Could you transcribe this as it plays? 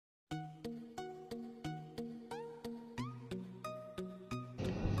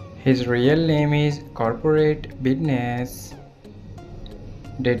His real name is Korporate Bidness.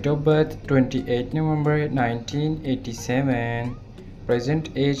 Date of birth 28 November 1987. Present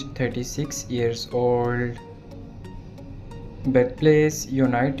age 36 years old. Birthplace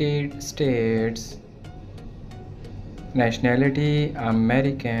United States. Nationality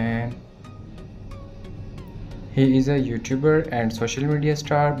American. He is a YouTuber and social media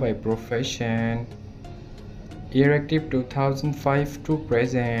star by profession. Year active 2005 to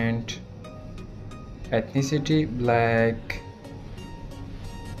present. Ethnicity black.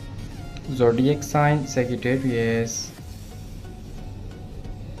 Zodiac sign Sagittarius.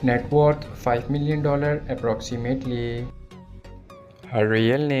 Net worth $5 million approximately. Her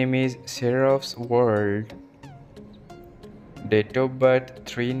real name is Seraph's World. Date of birth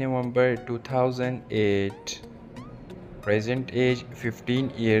 3 November 2008. Present age 15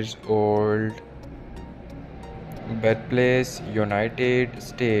 years old. Birthplace United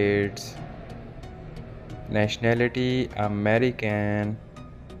States. Nationality American.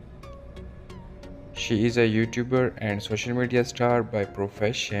 She is a YouTuber and social media star by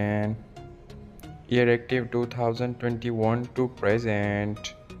profession. Year active 2021 to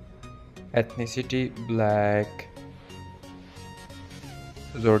present. Ethnicity black.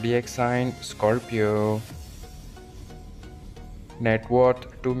 Zodiac sign Scorpio. Net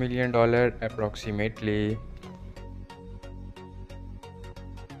worth $2 million approximately.